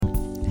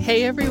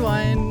Hey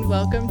everyone,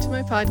 welcome to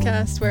my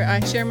podcast where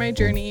I share my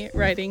journey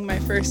writing my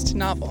first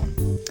novel.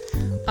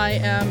 I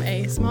am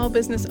a small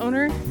business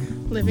owner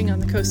living on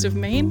the coast of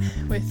Maine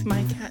with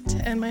my cat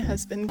and my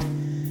husband.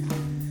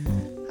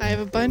 I have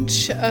a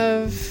bunch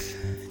of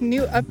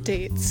new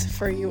updates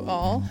for you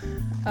all,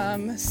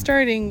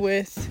 starting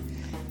with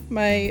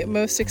my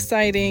most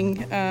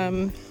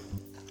exciting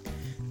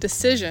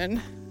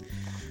decision,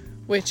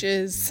 which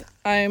is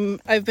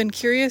I've been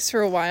curious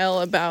for a while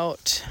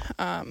about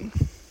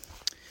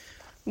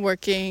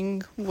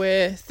working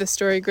with the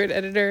StoryGrid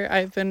editor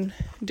I've been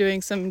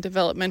doing some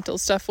developmental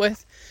stuff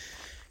with.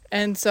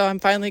 And so I'm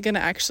finally going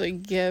to actually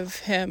give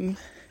him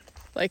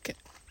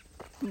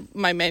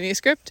my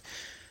manuscript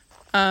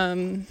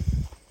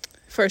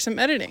for some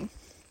editing.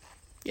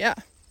 Yeah.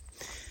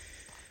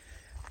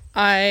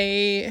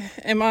 I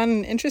am on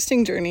an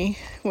interesting journey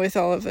with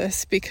all of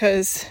this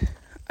because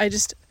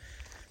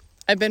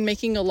I've been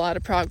making a lot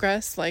of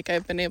progress.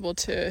 I've been able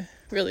to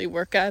really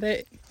work at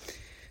it.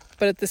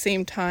 But at the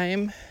same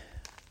time,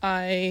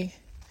 I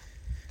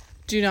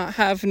do not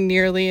have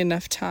nearly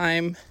enough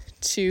time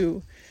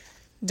to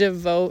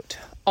devote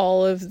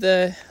all of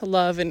the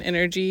love and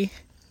energy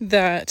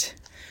that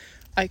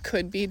I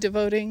could be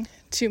devoting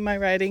to my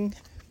writing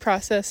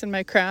process and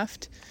my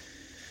craft.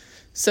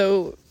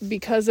 So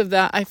because of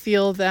that, I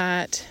feel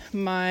that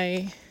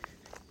my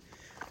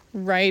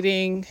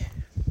writing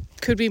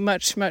could be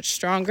much, much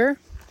stronger.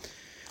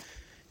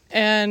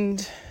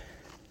 And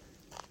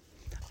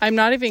I'm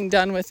not even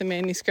done with the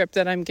manuscript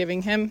that I'm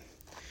giving him.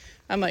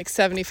 I'm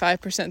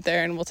 75%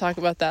 there, and we'll talk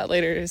about that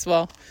later as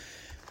well.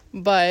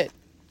 But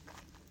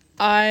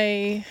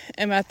I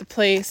am at the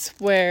place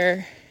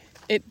where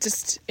it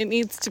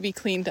needs to be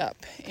cleaned up,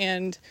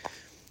 and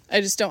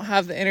I just don't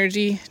have the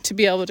energy to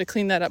be able to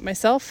clean that up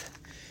myself.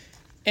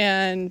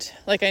 And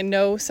I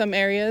know some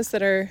areas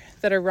that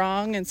are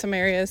wrong and some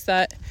areas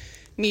that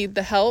need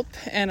the help,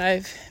 and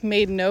I've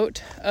made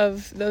note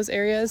of those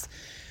areas.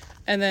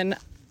 And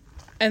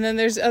then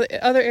there's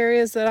other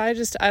areas that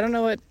I don't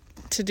know what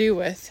to do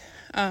with.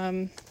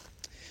 And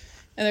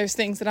there's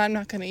things that I'm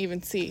not going to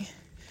even see.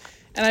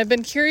 And I've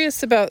been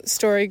curious about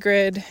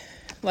StoryGrid,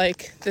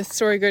 the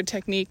StoryGrid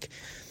technique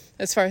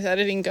as far as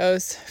editing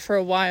goes for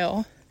a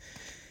while.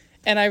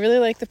 And I really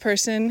like the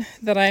person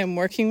that I am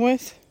working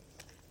with.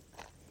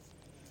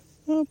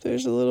 Oh,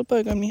 there's a little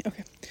bug on me.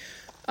 Okay.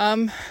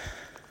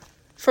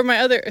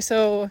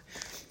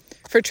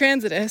 For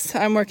Transitus,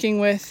 I'm working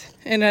with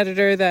an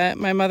editor that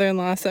my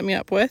mother-in-law set me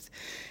up with,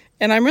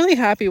 and I'm really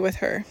happy with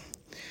her.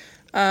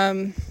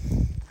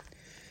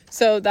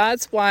 So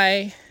that's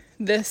why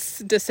this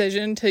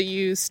decision to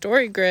use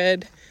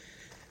StoryGrid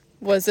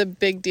was a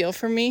big deal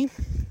for me,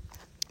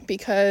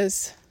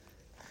 because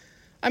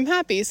I'm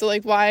happy. So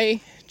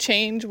why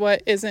change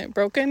what isn't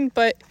broken?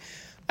 But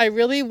I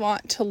really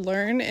want to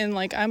learn, and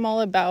I'm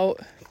all about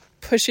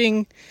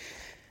putting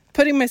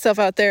myself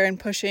out there and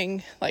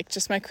pushing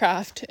just my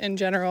craft in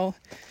general.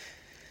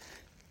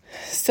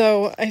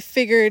 So I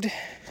figured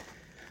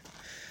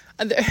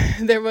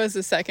there was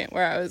a second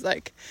where I was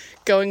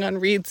going on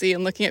Readsy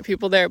and looking at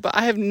people there, but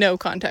I have no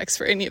context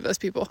for any of those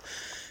people.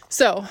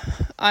 So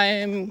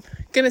I'm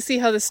going to see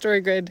how the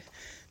StoryGrid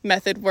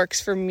method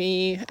works for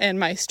me and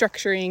my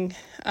structuring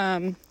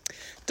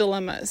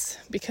dilemmas,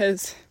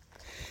 because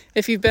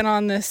if you've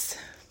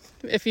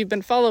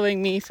been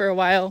following me for a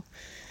while,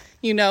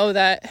 you know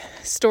that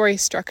story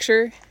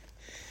structure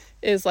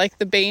is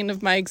the bane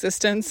of my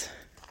existence.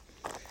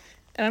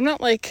 And I'm not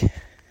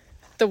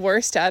the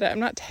worst at it. I'm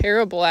not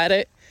terrible at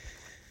it.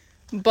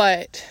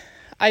 But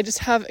I just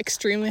have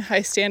extremely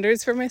high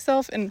standards for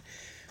myself. And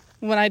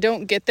when I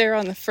don't get there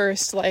on the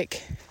first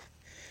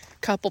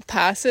couple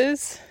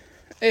passes,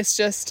 it's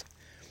just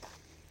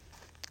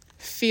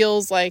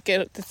feels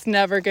it's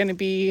never going to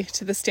be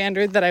to the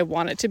standard that I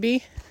want it to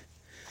be.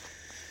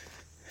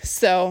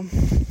 So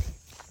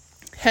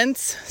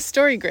hence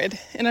StoryGrid,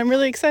 and I'm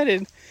really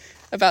excited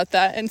about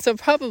that. And so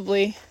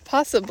possibly,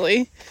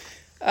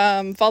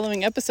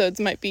 following episodes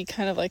might be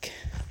kind of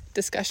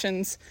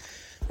discussions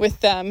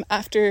with them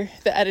after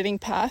the editing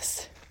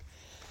pass.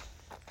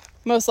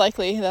 Most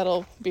likely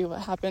that'll be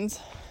what happens.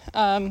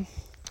 I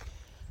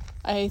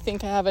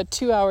think I have a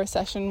 2-hour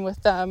session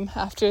with them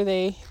after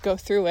they go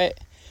through it,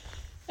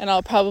 and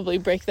I'll probably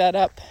break that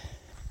up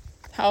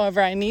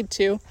however I need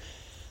to.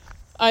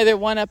 Either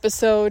one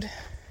episode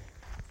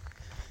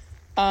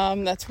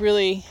that's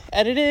really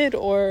edited,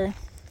 or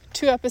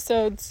 2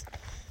 episodes.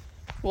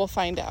 We'll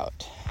find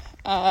out.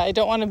 I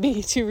don't want to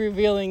be too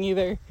revealing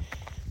either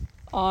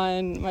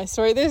on my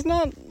story. There's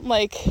no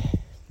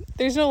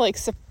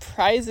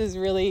surprises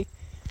really.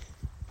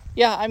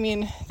 Yeah, I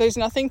mean, there's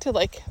nothing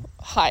to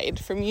hide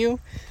from you.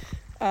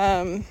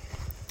 The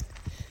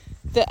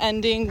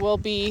ending will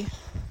be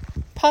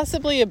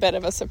possibly a bit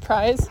of a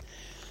surprise,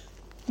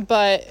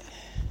 but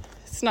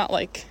it's not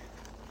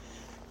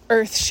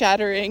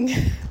earth-shattering.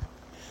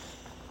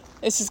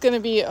 It's just going to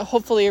be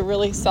hopefully a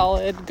really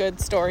solid, good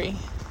story.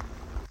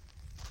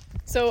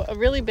 So a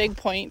really big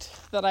point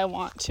that I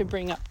want to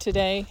bring up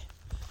today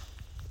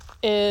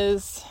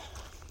is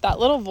that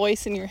little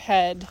voice in your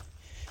head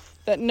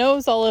that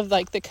knows all of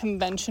like the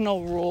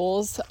conventional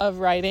rules of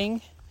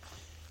writing,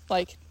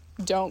 like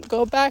don't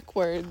go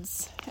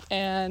backwards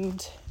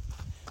and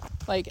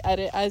like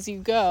edit as you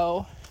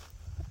go,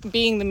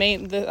 being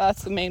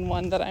that's the main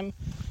one that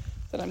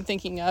I'm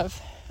thinking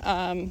of,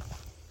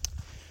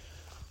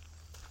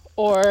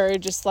 or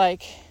just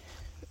like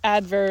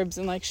adverbs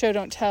and like show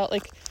don't tell,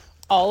 like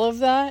all of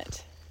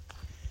that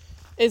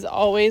is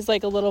always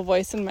like a little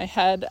voice in my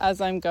head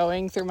as I'm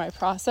going through my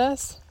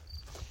process.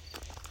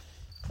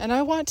 And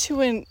I want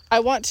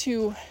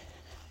to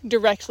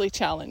directly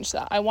challenge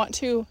that. I want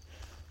to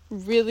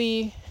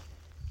really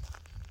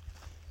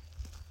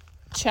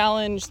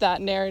challenge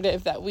that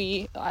narrative that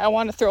I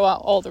want to throw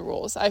out all the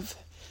rules. I've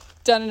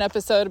done an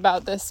episode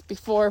about this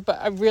before,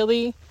 but I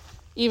really,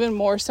 even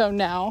more so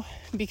now,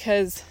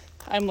 because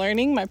I'm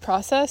learning my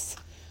process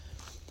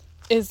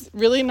is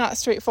really not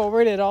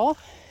straightforward at all,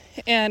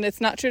 and it's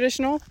not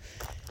traditional.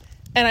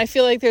 And I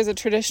feel like there's a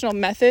traditional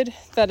method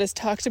that is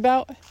talked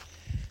about,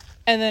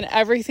 and then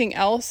everything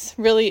else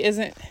really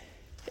isn't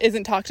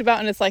talked about,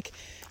 and it's like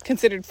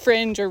considered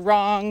fringe or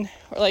wrong,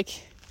 or like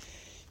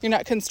you're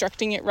not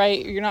constructing it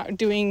right, or you're not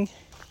doing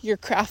your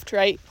craft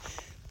right.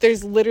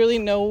 There's literally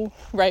no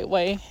right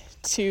way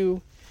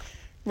to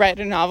write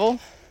a novel.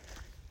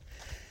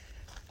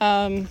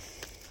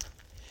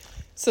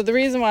 So the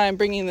reason why I'm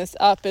bringing this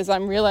up is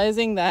I'm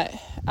realizing that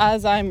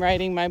as I'm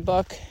writing my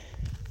book,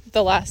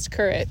 The Last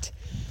Current,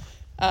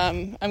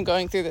 I'm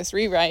going through this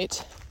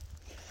rewrite.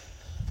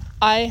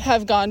 I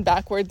have gone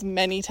backwards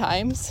many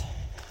times,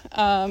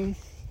 as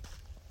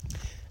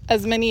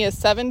many as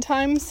 7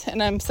 times,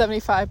 and I'm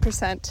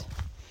 75%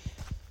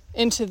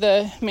 into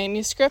the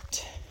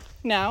manuscript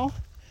now.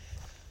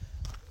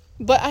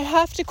 But I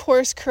have to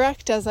course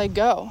correct as I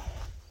go.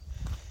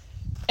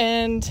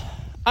 And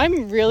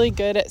I'm really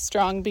good at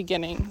strong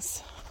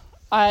beginnings.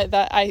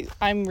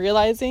 I'm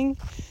realizing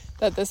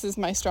that this is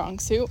my strong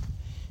suit.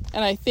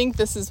 And I think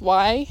this is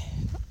why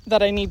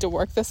that I need to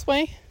work this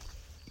way.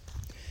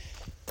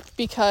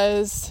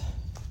 Because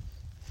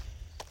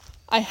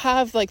I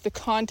have like the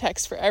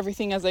context for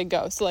everything as I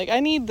go. So like I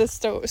need the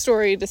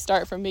story to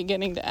start from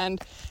beginning to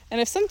end.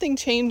 And if something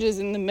changes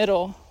in the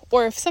middle,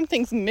 or if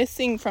something's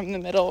missing from the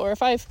middle, or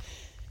if I've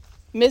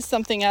missed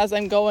something as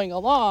I'm going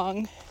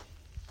along,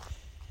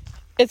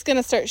 it's going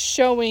to start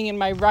showing in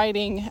my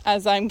writing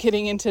as I'm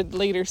getting into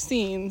later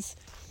scenes.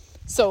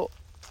 So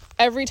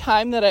every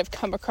time that I've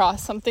come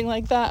across something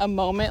like that, a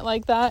moment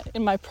like that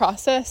in my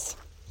process,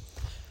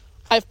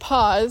 I've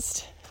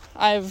paused,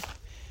 I've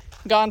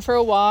gone for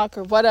a walk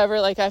or whatever,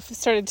 like I've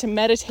started to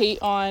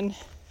meditate on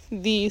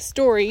the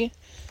story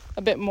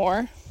a bit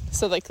more.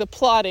 So like the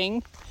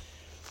plotting,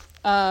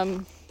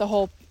 the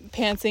whole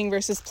pantsing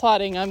versus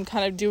plotting, I'm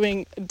kind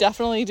of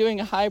definitely doing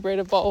a hybrid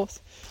of both.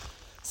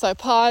 So I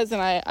pause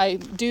and I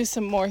do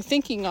some more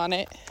thinking on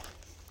it.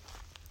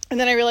 And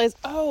then I realize,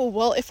 oh,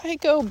 well, if I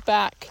go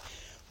back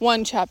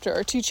 1 chapter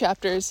or 2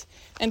 chapters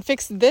and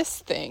fix this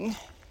thing,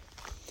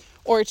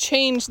 or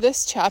change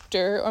this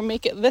chapter or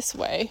make it this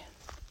way,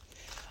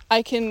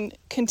 I can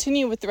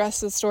continue with the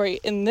rest of the story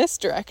in this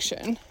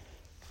direction.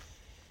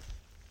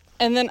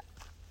 And then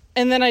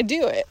I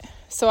do it.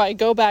 So I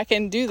go back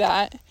and do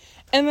that,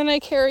 and then I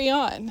carry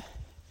on.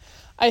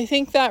 I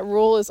think that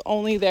rule is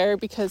only there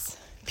because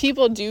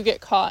people do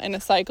get caught in a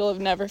cycle of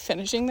never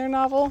finishing their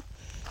novel.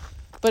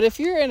 But if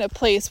you're in a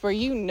place where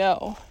you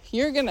know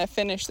you're going to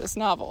finish this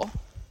novel,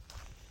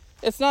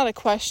 it's not a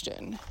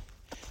question.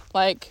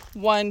 Like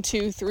 1,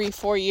 2, 3,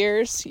 4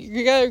 years,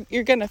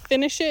 you're going to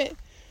finish it.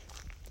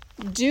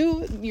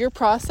 Do your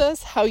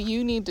process how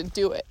you need to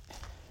do it.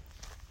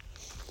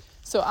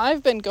 So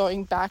I've been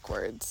going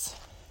backwards.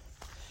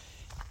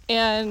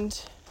 And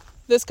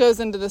this goes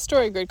into the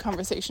story grid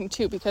conversation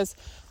too, because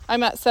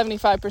I'm at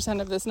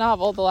 75% of this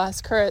novel, The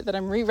Last Current, that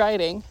I'm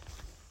rewriting.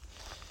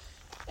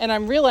 And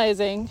I'm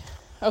realizing,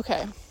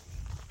 okay,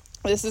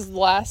 this is the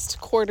last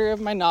quarter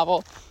of my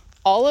novel.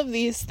 All of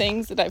these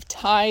things that I've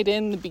tied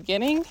in the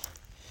beginning,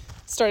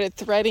 started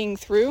threading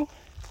through,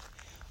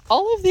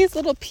 all of these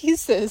little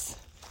pieces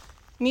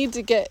need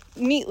to get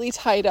neatly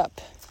tied up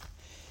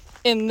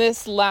in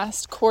this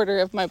last quarter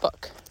of my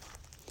book.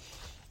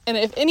 And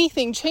if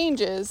anything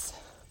changes,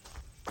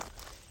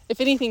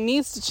 if anything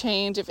needs to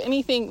change, if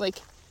anything, like,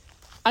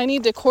 I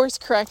need to course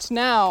correct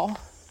now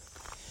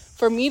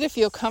for me to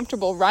feel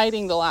comfortable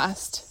writing the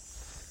last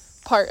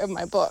part of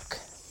my book.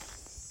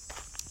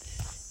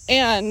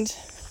 And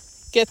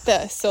get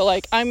this, so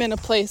like I'm in a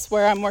place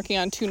where I'm working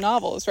on 2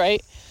 novels,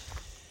 right?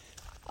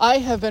 I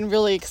have been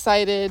really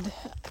excited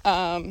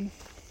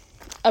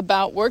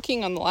about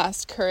working on The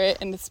Last Current,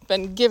 and it's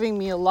been giving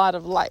me a lot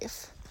of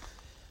life.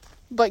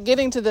 But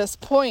getting to this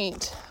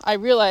point, I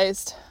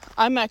realized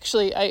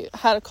I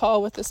had a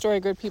call with the Story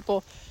Grid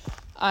people.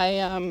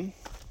 I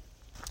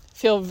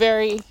feel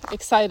very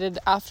excited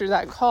after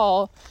that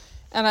call,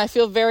 and I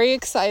feel very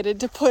excited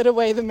to put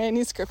away the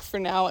manuscript for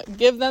now,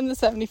 give them the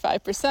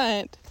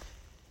 75%,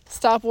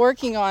 stop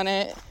working on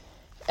it,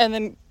 and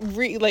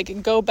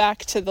then go back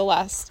to the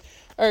last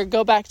or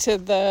go back to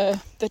the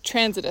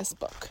Transitus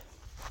book.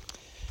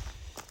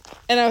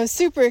 And I was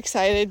super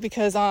excited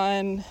because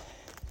on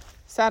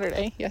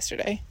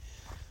yesterday,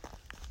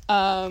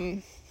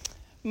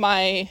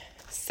 my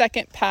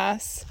second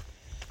pass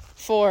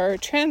for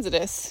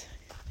Transitus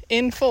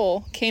in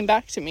full came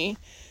back to me.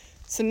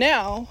 So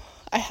now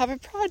I have a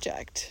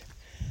project.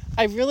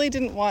 I really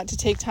didn't want to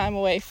take time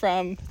away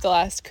from The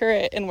Last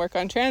Current and work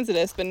on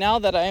Transitus, but now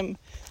that I'm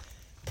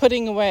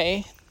putting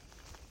away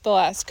The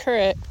Last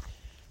Current,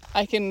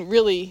 I can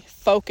really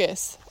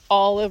focus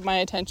all of my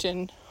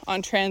attention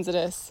on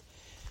Transitus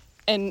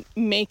and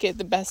make it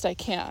the best I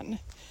can.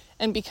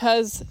 And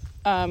because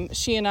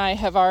she and I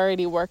have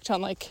already worked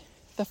on like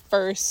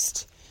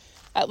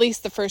at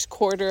least the first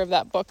quarter of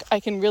that book, I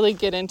can really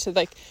get into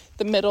like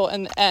the middle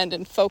and the end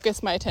and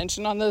focus my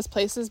attention on those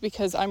places,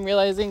 because I'm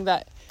realizing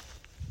that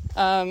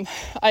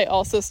I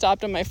also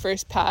stopped on my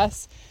first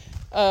pass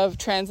of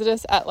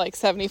Transitus at like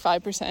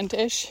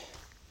 75%-ish.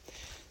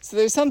 So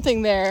there's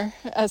something there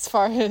as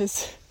far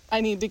as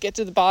I need to get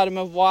to the bottom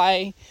of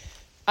why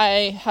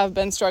I have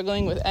been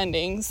struggling with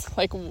endings,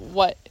 like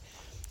what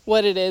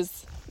it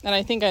is. And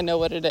I think I know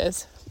what it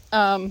is.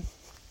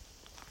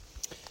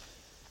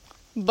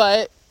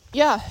 But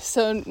yeah,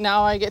 so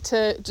now I get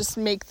to just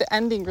make the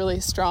ending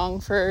really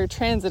strong for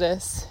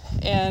Transitus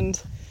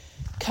and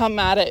come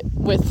at it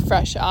with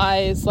fresh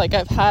eyes. Like,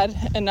 I've had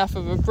enough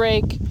of a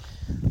break.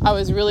 I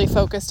was really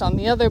focused on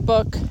the other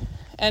book,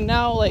 and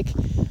now like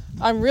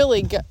I'm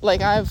really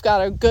I've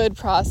got a good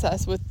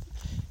process with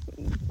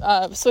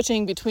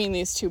switching between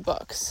these two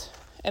books,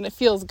 and it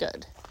feels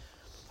good.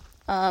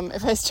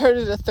 If I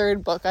started a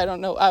third book, I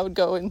don't know, I would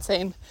go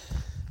insane.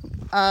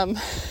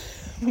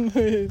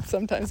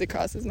 Sometimes it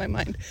crosses my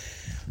mind,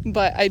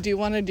 but I do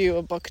want to do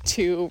a book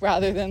 2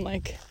 rather than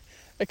like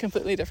a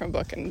completely different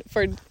book. And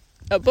for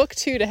a book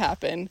 2 to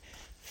happen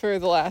for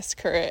The Last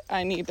Current,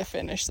 I need to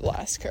finish The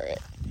Last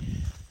Current.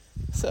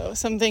 So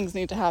some things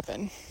need to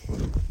happen.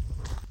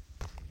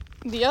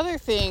 The other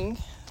thing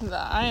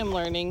that I am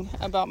learning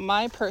about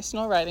my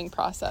personal writing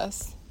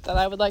process that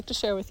I would like to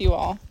share with you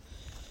all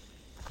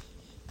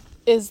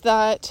is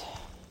that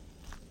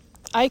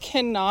I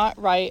cannot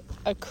write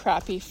a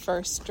crappy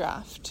first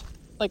draft.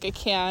 Like,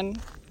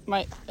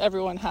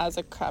 everyone has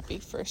a crappy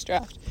first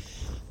draft.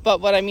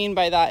 But what I mean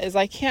by that is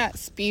I can't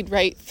speed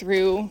write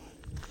through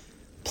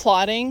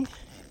plotting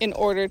in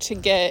order to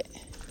get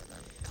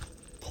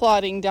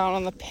plotting down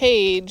on the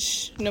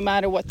page, no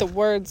matter what the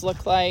words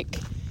look like,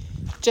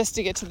 just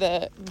to get to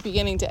the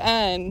beginning to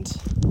end.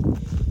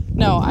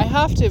 No, I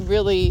have to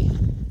really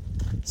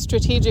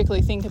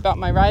strategically think about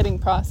my writing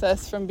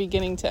process from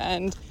beginning to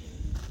end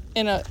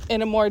in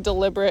a more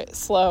deliberate,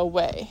 slow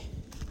way,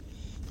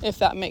 if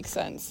that makes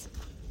sense.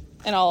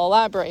 And I'll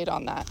elaborate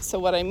on that. So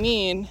what I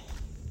mean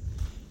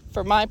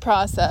for my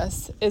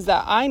process is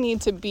that I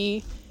need to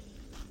be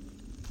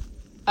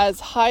as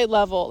high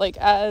level, like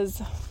I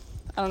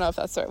don't know if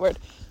that's the right word,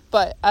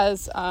 but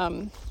as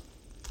on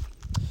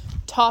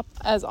top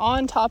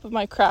of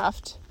my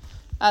craft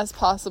as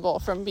possible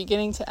from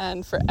beginning to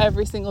end for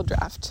every single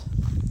draft.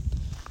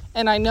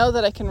 And I know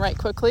that I can write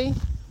quickly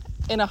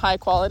in a high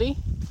quality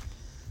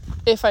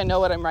if I know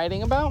what I'm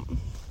writing about,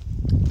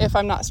 if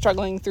I'm not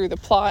struggling through the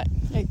plot,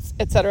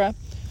 etc.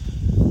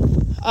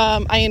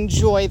 I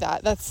enjoy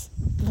that. That's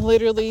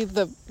literally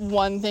the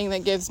one thing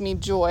that gives me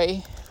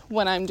joy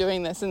when I'm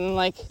doing this, and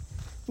like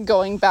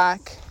going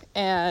back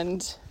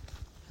and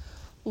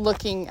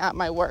looking at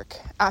my work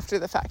after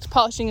the fact,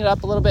 polishing it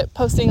up a little bit,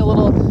 posting a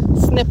little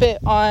snippet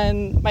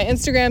on my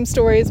Instagram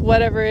stories,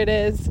 whatever it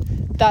is.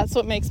 That's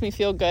what makes me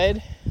feel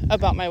good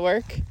about my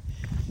work.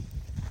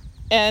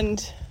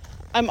 And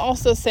I'm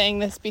also saying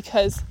this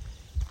because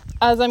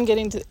as I'm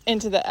getting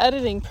into the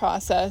editing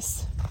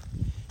process,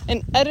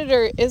 an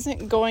editor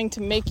isn't going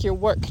to make your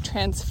work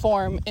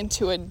transform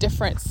into a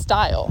different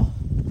style.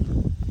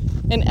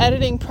 An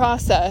editing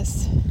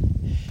process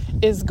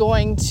is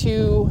going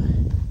to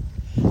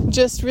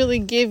just really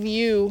give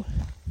you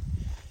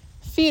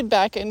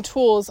feedback and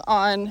tools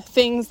on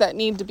things that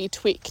need to be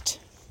tweaked.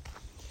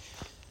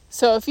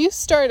 So if you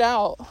start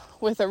out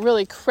with a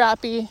really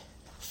crappy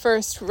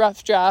first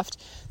rough draft,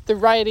 the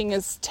writing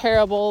is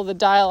terrible, the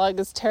dialogue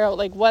is terrible,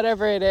 like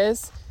whatever it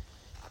is,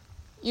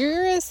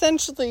 you're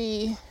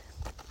essentially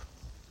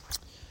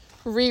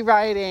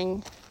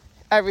rewriting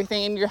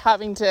everything, and you're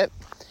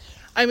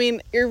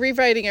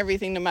rewriting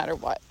everything no matter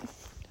what.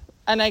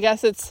 And I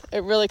guess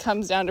it really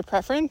comes down to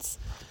preference.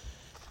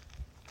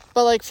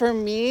 But like for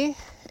me,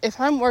 if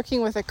I'm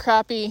working with a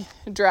crappy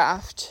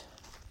draft,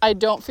 I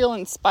don't feel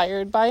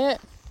inspired by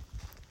it.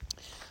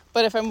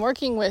 But if I'm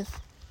working with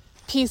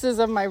pieces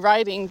of my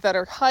writing that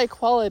are high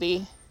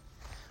quality,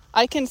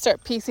 I can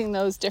start piecing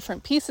those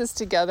different pieces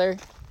together,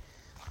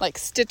 like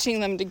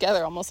stitching them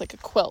together almost like a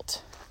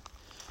quilt,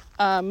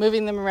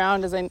 moving them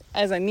around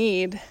as I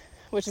need,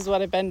 which is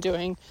what I've been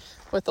doing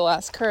with The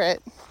Last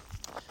Current.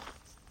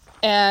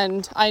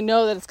 And I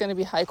know that it's going to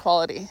be high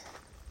quality.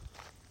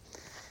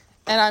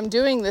 And I'm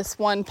doing this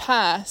one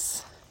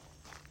pass,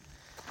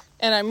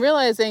 and I'm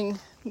realizing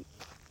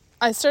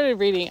I started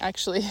reading,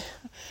 actually.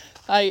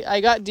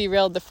 I got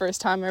derailed the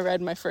first time I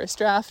read my first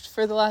draft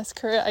for the last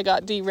crit. I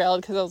got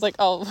derailed because I was like,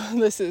 oh,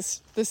 this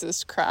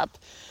is crap.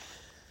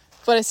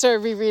 But I started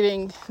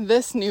rereading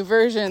this new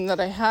version that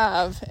I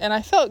have, and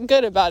I felt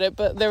good about it,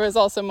 but there was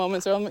also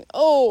moments where I'm like,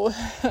 oh,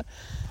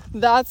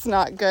 that's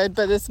not good,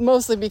 but it's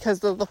mostly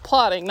because of the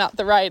plotting, not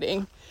the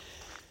writing.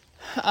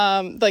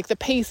 Like the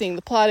pacing,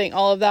 the plotting,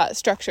 all of that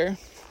structure.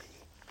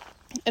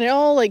 And it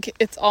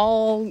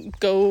all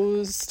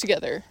goes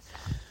together.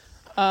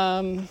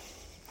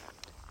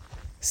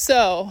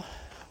 So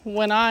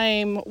when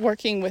I'm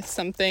working with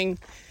something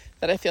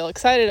that I feel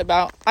excited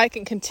about, I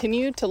can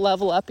continue to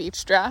level up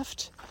each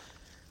draft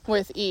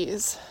with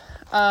ease.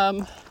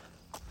 So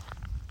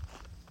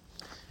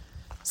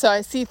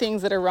I see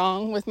things that are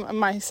wrong with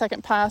my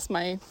second pass,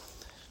 my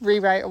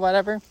rewrite or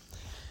whatever,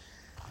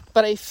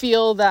 but I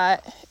feel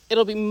that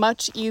it'll be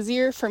much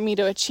easier for me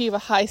to achieve a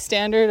high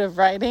standard of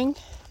writing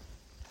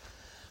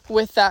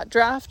with that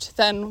draft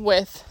than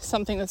with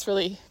something that's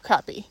really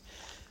crappy.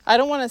 I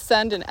don't want to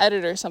send an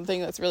editor something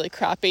that's really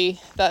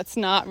crappy, that's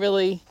not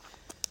really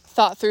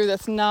thought through,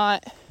 that's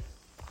not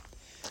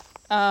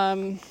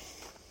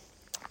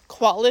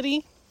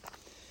quality,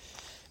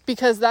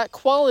 because that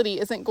quality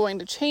isn't going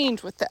to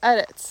change with the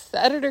edits.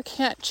 The editor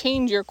can't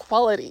change your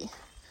quality.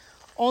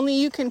 Only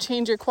you can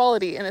change your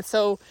quality. And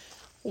so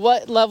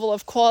what level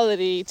of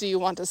quality do you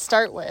want to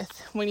start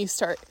with when you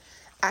start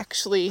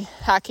actually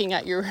hacking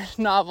at your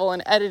novel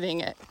and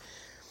editing it?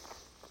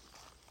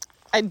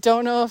 I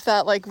don't know if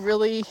that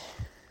really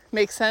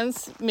makes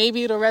sense.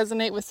 Maybe it'll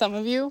resonate with some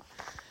of you.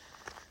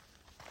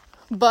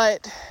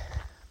 But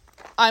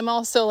I'm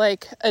also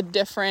a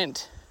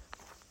different,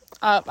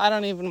 I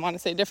don't even want to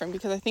say different,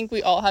 because I think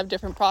we all have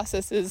different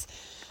processes,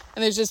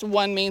 and there's just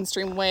one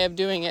mainstream way of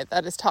doing it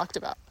that is talked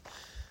about.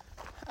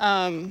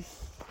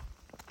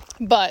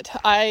 But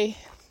I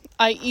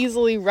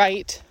easily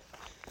write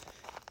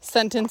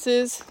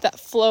sentences that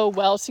flow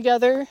well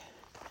together,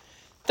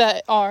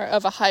 that are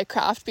of a high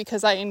craft,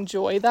 because I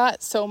enjoy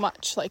that so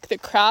much. Like the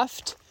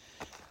craft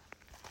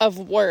of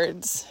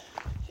words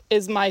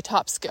is my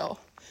top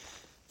skill.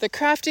 The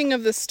crafting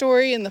of the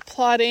story and the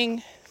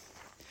plotting,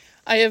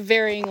 I have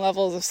varying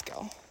levels of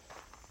skill.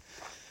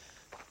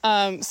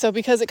 So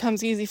because it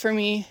comes easy for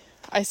me,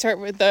 I start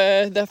with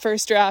the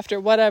first draft or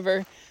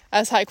whatever,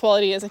 as high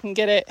quality as I can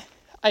get it.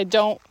 I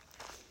don't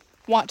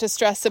want to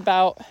stress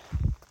about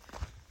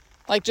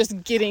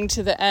just getting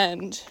to the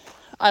end.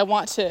 I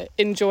want to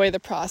enjoy the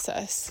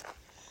process.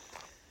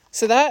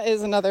 So that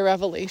is another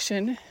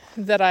revelation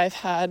that I've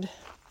had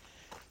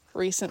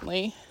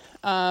recently.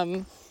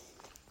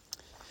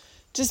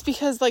 Just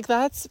because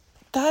that's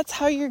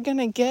how you're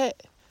gonna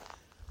get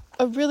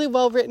a really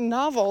well-written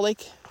novel.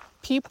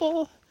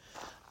 People,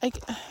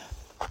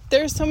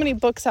 there's so many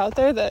books out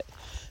there that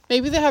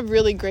maybe they have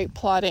really great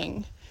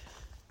plotting,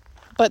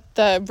 but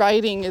the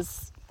writing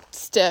is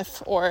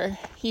stiff, or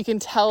you can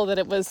tell that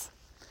it was,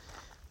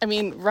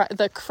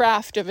 the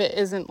craft of it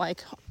isn't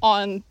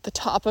on the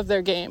top of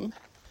their game.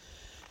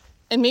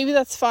 And maybe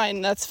that's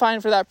fine. That's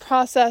fine for that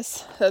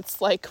process. That's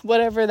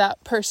whatever that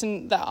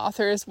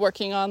author is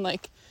working on,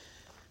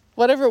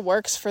 whatever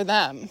works for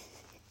them.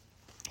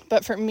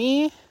 But for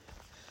me,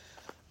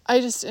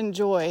 I just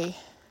enjoy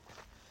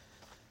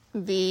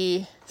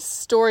the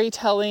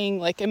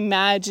storytelling,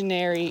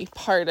 imaginary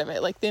part of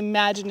it, the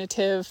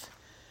imaginative,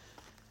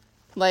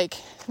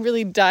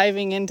 really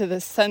diving into the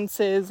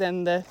senses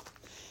and the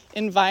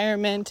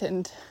environment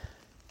and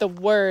the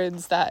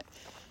words that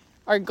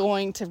are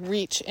going to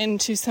reach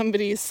into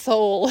somebody's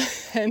soul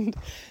and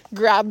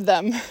grab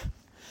them.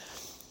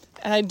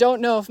 And I don't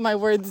know if my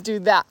words do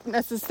that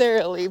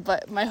necessarily,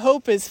 but my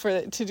hope is for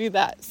it to do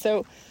that.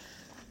 So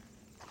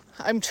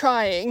I'm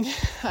trying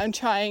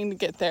to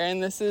get there,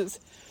 and this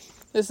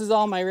is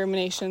all my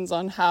ruminations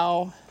on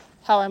how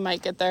I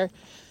might get there.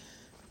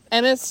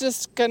 And it's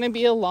just going to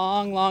be a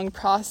long, long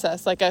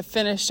process. I've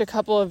finished a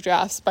couple of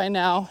drafts by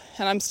now,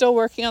 and I'm still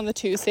working on the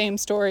 2 same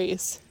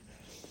stories.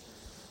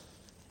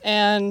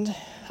 And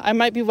I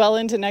might be well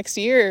into next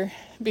year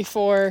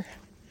before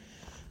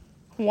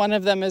one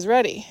of them is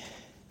ready.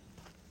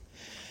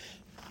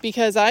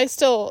 Because I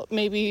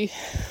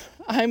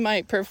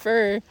might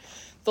prefer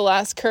the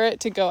last current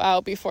to go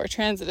out before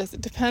Transitus.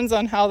 It depends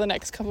on how the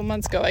next couple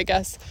months go, I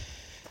guess,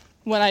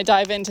 when I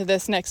dive into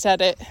this next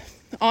edit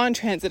on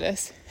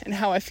Transitus and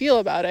how I feel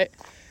about it.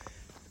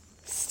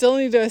 Still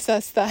need to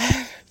assess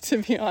that, to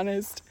be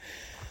honest.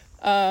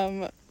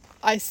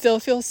 I still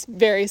feel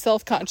very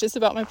self-conscious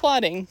about my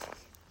plotting.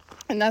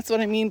 And that's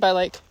what I mean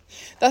by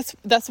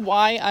that's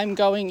why I'm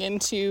going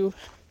into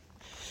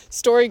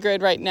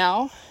StoryGrid right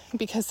now,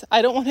 because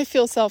I don't want to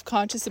feel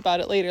self-conscious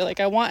about it later.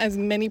 I want as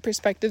many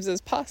perspectives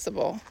as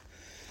possible.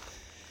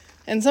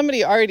 And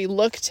somebody already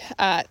looked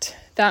at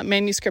that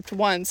manuscript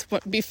once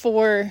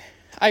before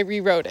I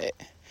rewrote it.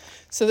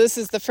 So this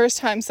is the first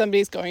time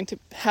somebody's going to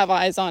have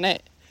eyes on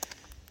it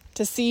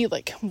to see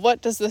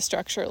what does the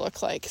structure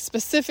look like,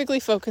 specifically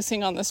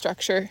focusing on the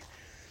structure.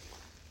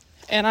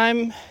 And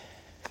I'm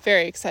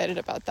very excited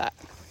about that.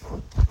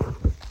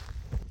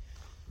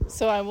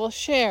 So I will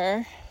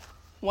share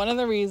one of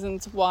the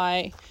reasons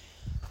why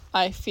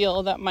I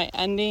feel that my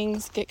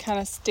endings get kind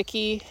of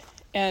sticky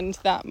and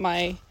that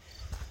my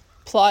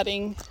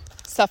plotting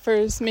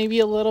suffers maybe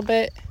a little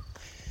bit.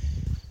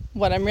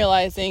 What I'm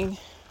realizing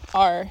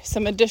are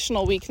some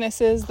additional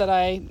weaknesses that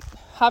I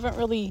haven't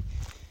really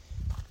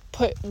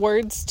put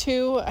words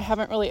to. I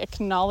haven't really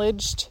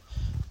acknowledged.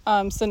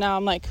 So now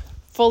I'm like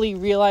fully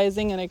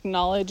realizing and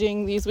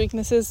acknowledging these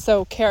weaknesses.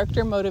 So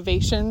character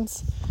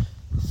motivations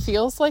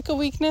feels like a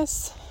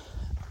weakness,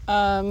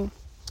 as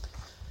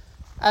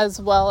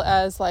well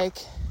as like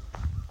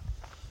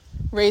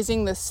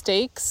raising the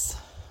stakes,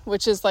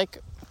 which is like,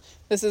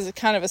 this is a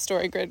kind of a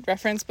story grid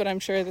reference, but I'm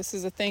sure this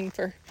is a thing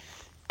for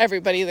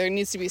everybody. There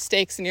needs to be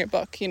stakes in your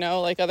book,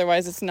 like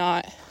otherwise it's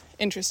not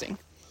interesting.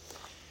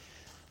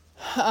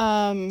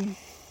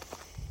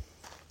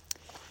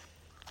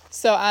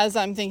 So as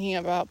I'm thinking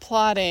about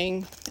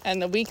plotting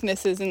and the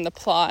weaknesses in the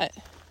plot,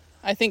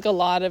 I think a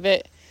lot of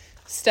it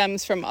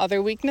stems from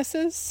other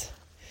weaknesses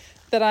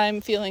that I'm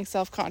feeling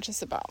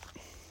self-conscious about.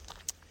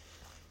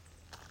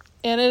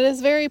 And it is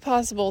very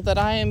possible that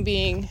I am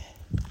being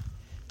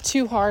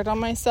too hard on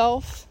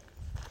myself,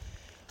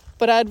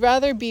 but I'd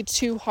rather be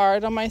too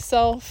hard on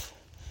myself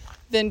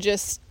than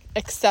just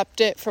accept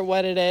it for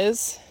what it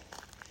is.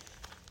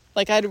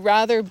 Like, I'd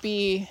rather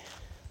be,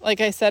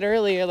 like I said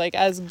earlier, like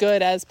as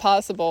good as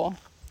possible.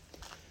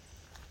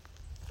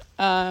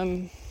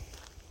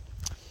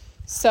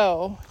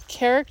 So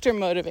character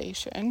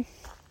motivation,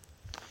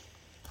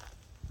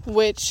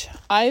 which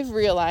I've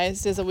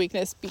realized is a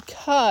weakness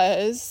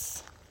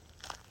because,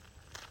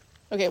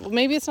 okay, well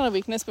maybe it's not a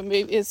weakness, but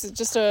maybe it's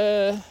just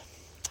a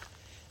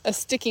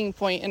sticking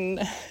point in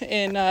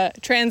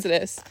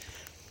Transitus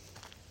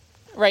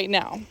right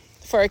now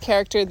for a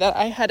character that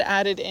I had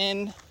added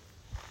in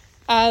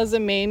as a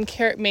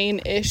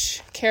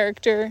main-ish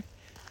character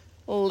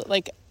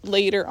like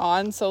later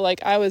on. So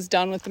like I was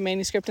done with the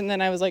manuscript and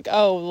then I was like,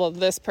 oh, well,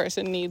 this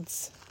person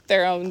needs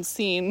their own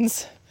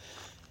scenes.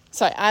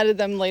 So I added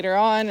them later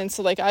on. And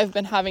so like I've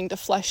been having to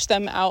flesh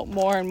them out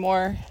more and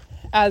more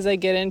as I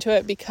get into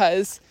it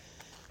because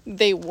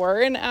they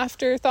were an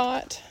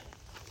afterthought.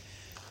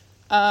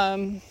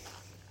 But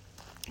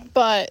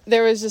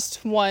there was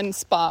just one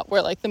spot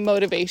where like the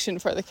motivation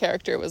for the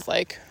character was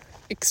like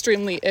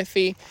extremely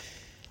iffy.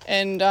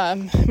 And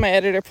my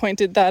editor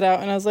pointed that out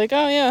and I was like,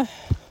 oh yeah,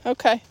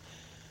 okay.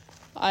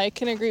 I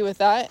can agree with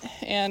that.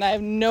 And I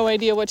have no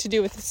idea what to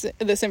do with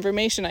this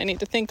information. I need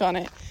to think on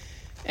it.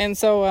 And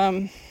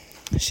so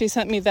she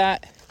sent me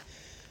that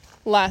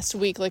last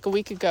week, like a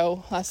week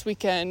ago, last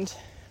weekend.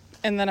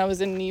 And then I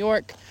was in New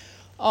York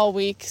all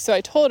week. So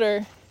I told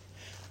her,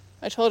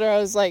 I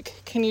was like,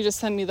 can you just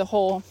send me the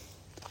whole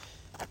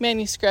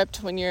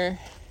manuscript when you're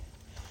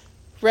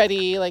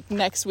ready, like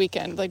next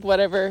weekend, like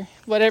whatever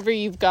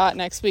you've got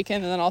next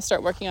weekend, and then I'll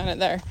start working on it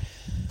there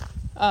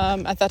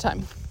at that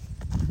time.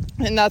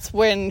 And that's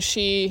when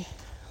she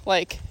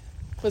like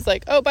was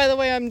like, oh, by the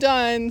way, I'm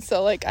done.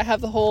 So like I have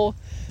the whole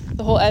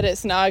edit,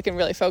 so now I can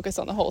really focus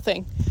on the whole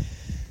thing,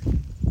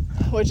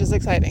 which is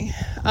exciting.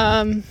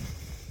 But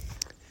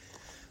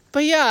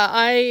yeah,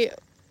 I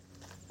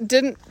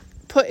didn't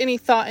put any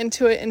thought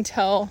into it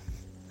until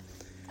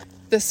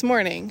this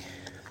morning,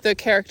 the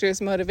character's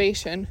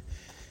motivation.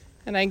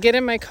 And I get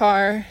in my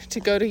car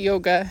to go to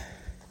yoga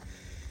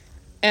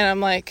and I'm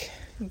like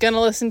gonna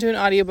listen to an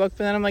audiobook, but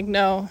then I'm like,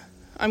 no,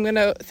 I'm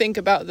gonna think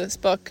about this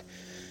book.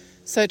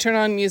 So I turn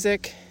on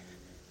music,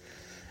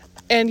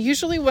 and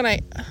usually when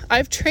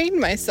I've trained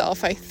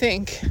myself, I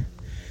think,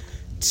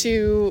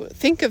 to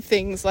think of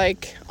things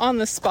like on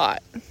the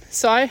spot.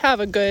 So I have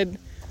a good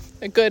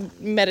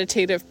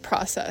meditative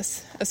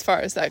process as far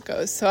as that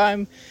goes. So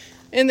I'm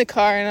in the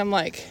car and I'm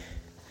like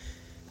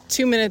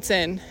 2 minutes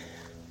in,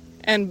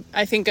 and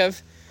I think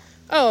of,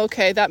 oh,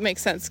 okay, that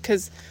makes sense,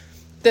 because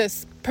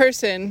this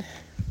person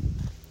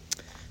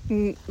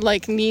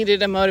like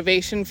needed a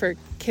motivation for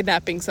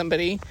kidnapping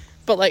somebody,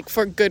 but like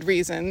for good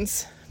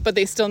reasons, but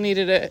they still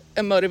needed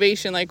a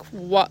motivation, like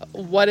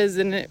what is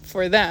in it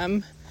for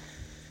them.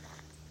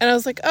 And I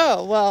was like,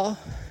 oh, well,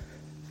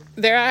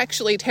 they're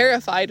actually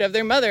terrified of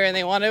their mother and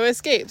they want to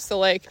escape. So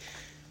like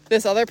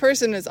this other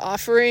person is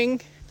offering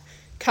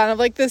kind of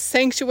like this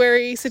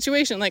sanctuary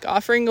situation, like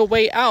offering a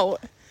way out.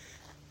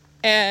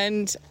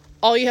 And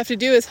all you have to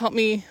do is help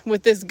me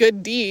with this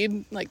good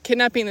deed, like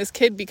kidnapping this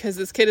kid because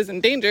this kid is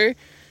in danger.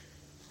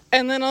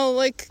 And then I'll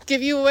like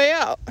give you a way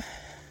out.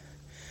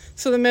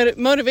 So the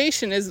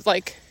motivation is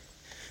like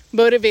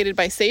motivated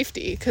by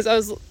safety, because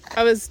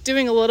I was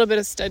doing a little bit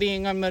of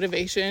studying on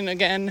motivation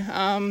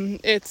again.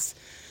 It's,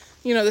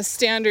 the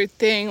standard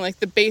thing, like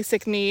the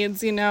basic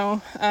needs, you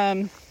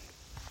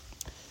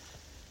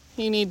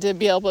need to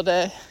be able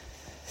to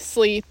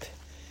sleep,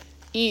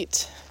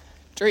 eat,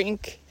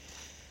 drink,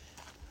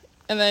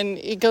 and then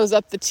it goes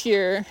up the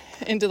tier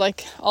into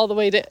like all the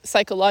way to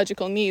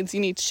psychological needs. You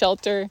need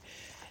shelter.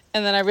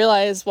 And then I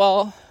realized,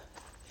 well,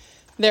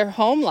 their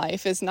home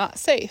life is not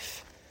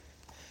safe.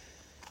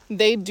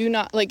 They do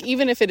not, like,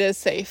 even if it is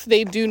safe,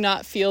 they do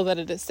not feel that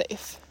it is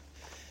safe.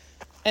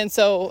 And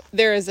so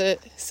there is a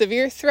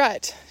severe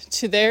threat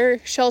to their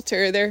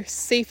shelter, their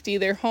safety,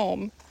 their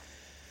home.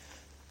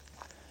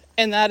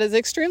 And that is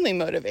extremely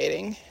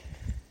motivating.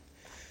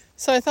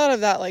 So I thought of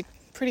that like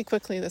pretty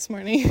quickly this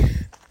morning.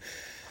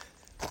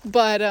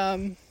 But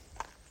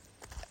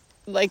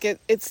like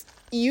it's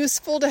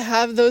useful to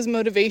have those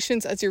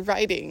motivations as you're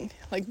writing,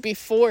 like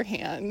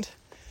beforehand.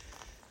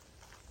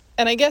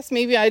 And I guess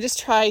maybe I just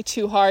try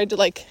too hard to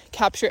like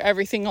capture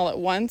everything all at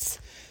once.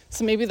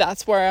 So maybe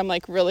that's where I'm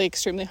like really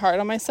extremely hard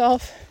on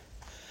myself.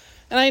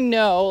 And I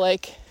know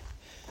like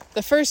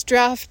the first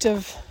draft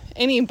of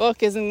any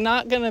book is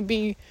not going to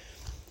be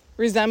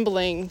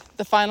resembling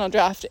the final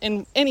draft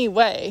in any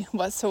way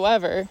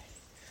whatsoever.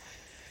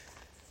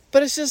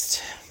 But it's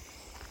just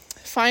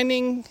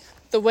finding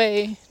the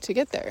way to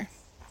get there.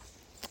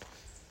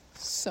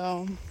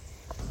 So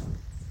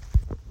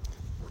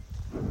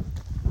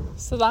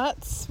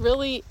that's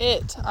really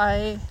it.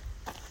 I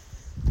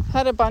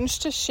had a bunch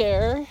to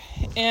share,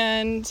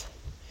 and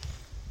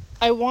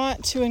I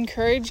want to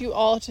encourage you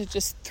all to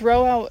just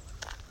throw out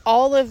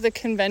all of the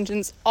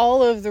conventions,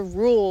 all of the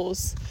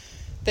rules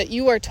that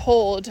you are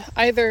told,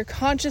 either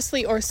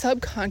consciously or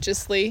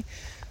subconsciously,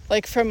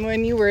 like from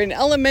when you were in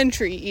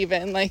elementary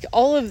even, like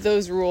all of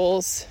those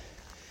rules,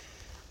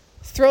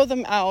 throw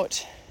them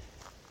out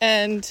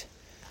and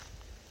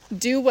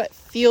do what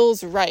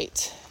feels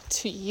right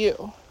to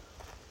you.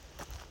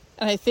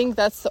 And I think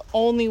that's the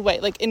only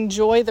way, like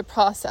enjoy the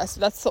process.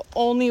 That's the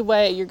only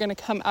way you're going to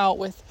come out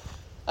with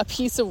a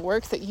piece of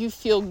work that you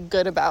feel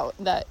good about,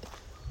 that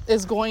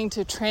is going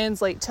to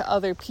translate to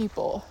other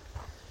people.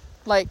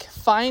 Like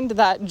find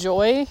that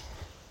joy.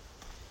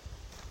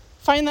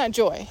 Find that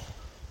joy.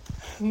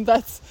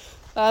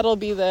 That'll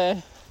be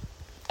the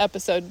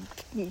episode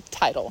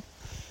title.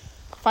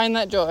 Find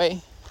that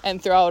joy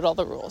and throw out all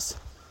the rules.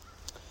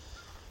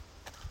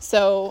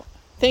 So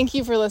thank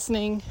you for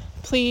listening.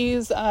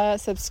 Please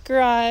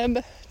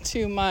subscribe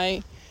to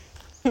my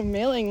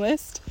mailing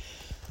list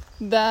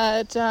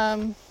that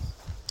I'm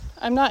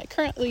not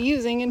currently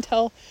using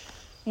until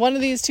one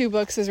of these 2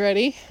 books is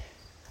ready.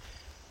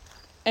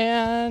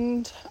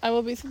 And I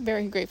will be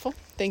very grateful.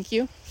 Thank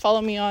you.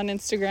 Follow me on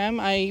Instagram.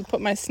 I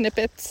put my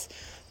snippets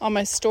on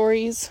my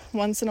stories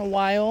once in a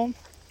while.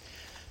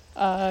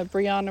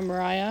 Brianna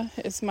Mariah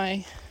is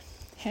my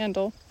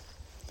handle.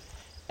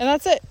 And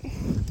that's it.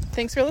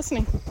 Thanks for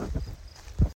listening.